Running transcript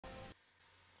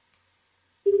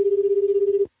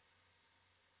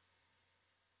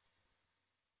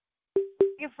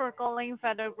for calling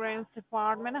Federal Grants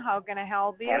Department. How can I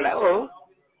help you? Hello?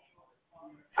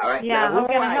 All right, Yeah, now how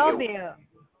who can I are help you? you?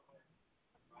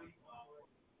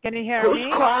 Can you hear Who's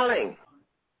me? calling?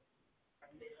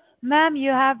 Ma'am, you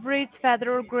have reached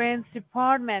Federal Grants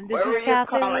Department. This Where is are you Kathy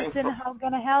calling Wilson. from? How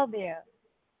can I help you?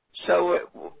 So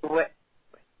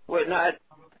we're not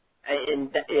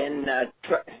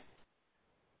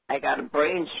I got a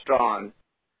brainstorm.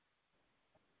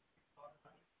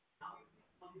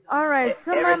 All right,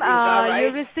 so Everything's all ma'am,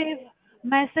 you right? received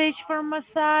message from my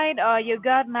side, or you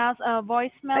got I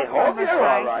voicemail from hope my you're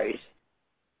all side? right.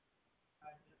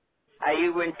 Are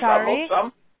you in trouble, Sorry,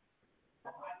 some?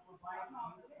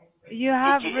 you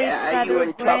have reached Are you Federal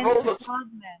in Grants trouble?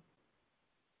 Department.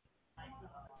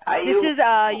 Are This is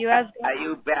U.S.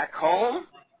 you back home?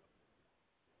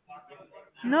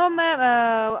 No,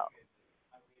 ma'am.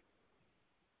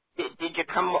 Did you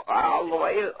come all the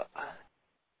way?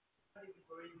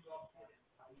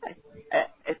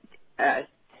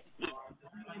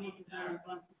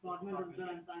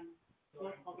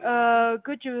 Uh,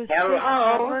 Could you speak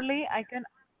Hello? properly? I can.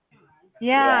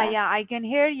 Yeah, Yeah. I can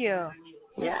hear you.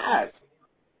 Yes.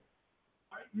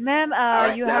 Ma'am, All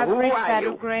right, you now have who reached are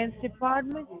Federal you? Grants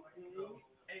Department.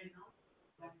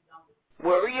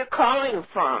 Where are you calling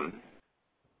from?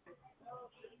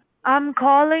 I'm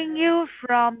calling you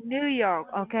from New York,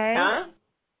 okay? Huh?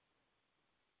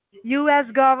 U.S.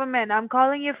 government. I'm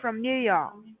calling you from New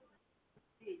York.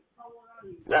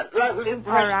 Let me All press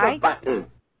the right. button.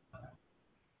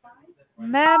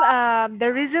 Ma'am,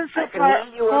 the reason I so can far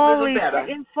hear you a call little is to better.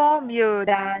 inform you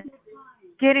that.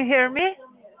 Can you hear me?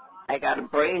 I got a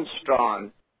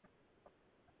brainstorm.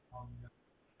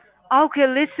 Okay,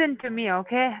 listen to me,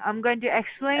 okay? I'm going to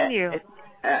explain you.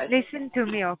 Uh, Listen to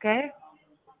me, okay?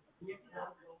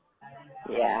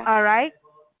 yeah. All right?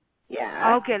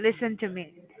 Yeah. Okay, listen to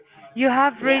me. You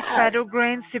have reached Yes. Federal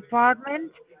Grants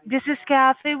Department. This is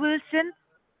Kathy Wilson.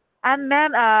 And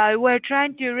ma'am, we're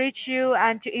trying to reach you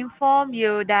and to inform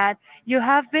you that you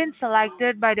have been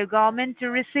selected by the government to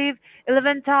receive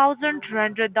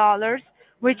 $11,200,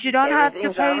 which you don't have to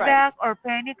Everything's all pay right. back or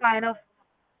pay any kind of.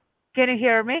 Can you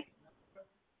hear me?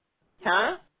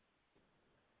 Huh?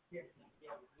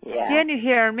 Yeah. Can you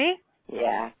hear me?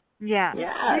 Yeah. Yeah.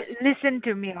 Yes. Listen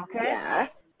to me, okay? Yeah.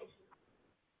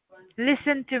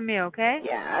 Listen to me, okay?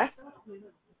 Yeah.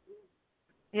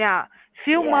 Yeah.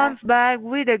 Few Yeah. months back,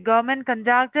 we the government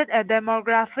conducted a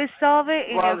demographic survey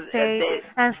in your Well, state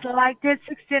and selected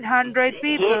 1,600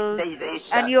 people.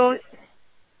 And you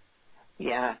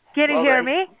yeah. can you Well, hear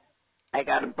me? I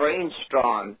got a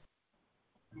brainstorm.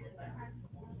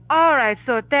 All right.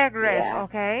 So take rest, Yeah.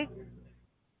 okay?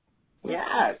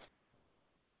 Yes.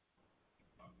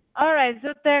 All right.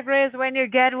 So take rest. When you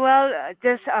get well,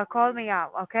 just call me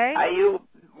up, okay?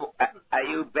 Are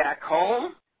you back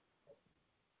home?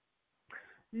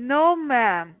 No,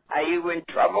 ma'am. Are you in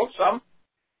trouble, some?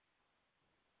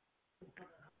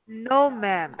 No,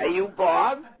 ma'am. Are you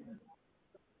Bob?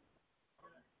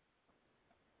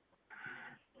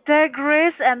 Take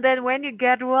rest, and then when you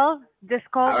get well, just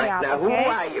call All me right. up, Now, who okay?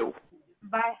 are you?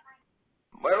 Bye.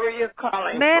 Where are you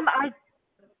calling Ma'am, from?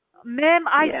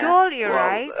 I Yeah. told you, Well,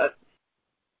 right?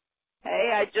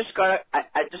 hey, I just got.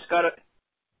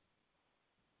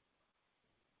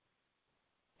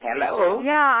 Hello.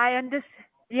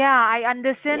 Yeah, I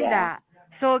understand Yeah. that.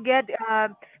 So get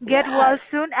well Yes.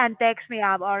 soon and text me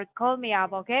up or call me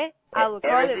up, okay? I will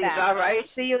call you Everything's back. all right.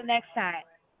 See you next time.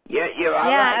 You're all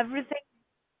Yeah, right. everything. I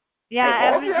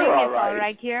Yeah, hope you're everything all is all right.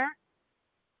 right here.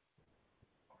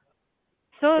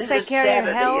 So This take is care of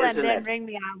your Saturday, health and isn't then it? ring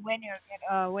me up when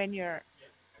you're.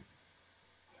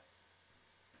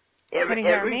 Can you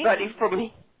hear me? Everybody from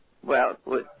me. Well,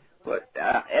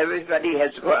 everybody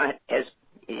has gone.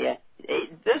 Yeah.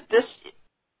 This.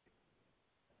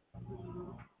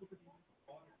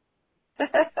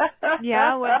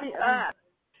 Yeah.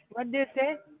 What do you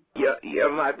say?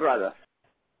 You're my brother.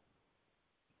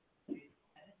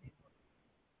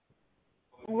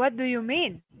 What do you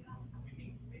mean?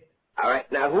 All right.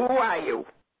 Now, who are you?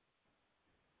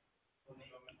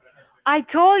 I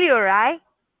told you, right?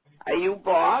 Are you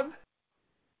Bob?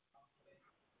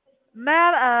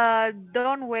 Ma'am,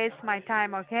 don't waste my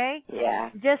time, okay? Yeah.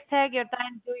 Just take your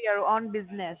time, do your own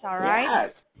business, all right?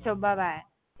 Yes. So bye-bye.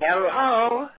 Hello.